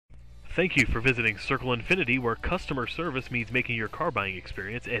Thank you for visiting Circle Infiniti, where customer service means making your car buying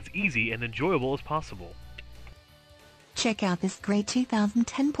experience as easy and enjoyable as possible. Check out this great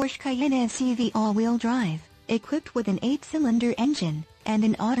 2010 Porsche Cayenne SUV all-wheel drive, equipped with an 8-cylinder engine and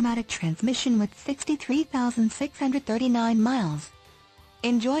an automatic transmission with 63,639 miles.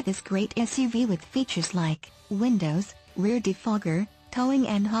 Enjoy this great SUV with features like windows, rear defogger, towing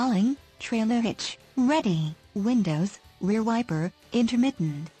and hauling, trailer hitch, ready, windows, rear wiper,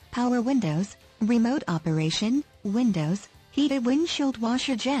 intermittent, power windows, remote operation, windows, heated windshield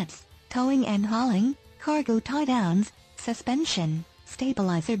washer jets, towing and hauling, cargo tie-downs, suspension,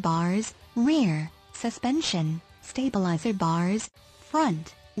 stabilizer bars, rear, suspension, stabilizer bars,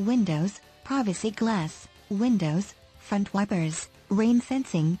 front, windows, privacy glass, windows, front wipers, rain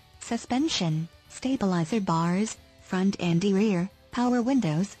sensing, suspension, stabilizer bars, front and rear, power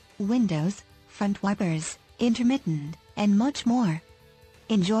windows, front wipers, intermittent, and much more.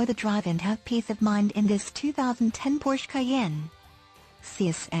 Enjoy the drive and have peace of mind in this 2010 Porsche Cayenne. See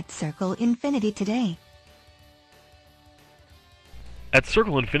us at Circle Infiniti today. At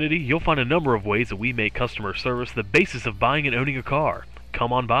Circle Infiniti, you'll find a number of ways that we make customer service the basis of buying and owning a car.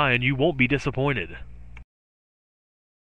 Come on by and you won't be disappointed.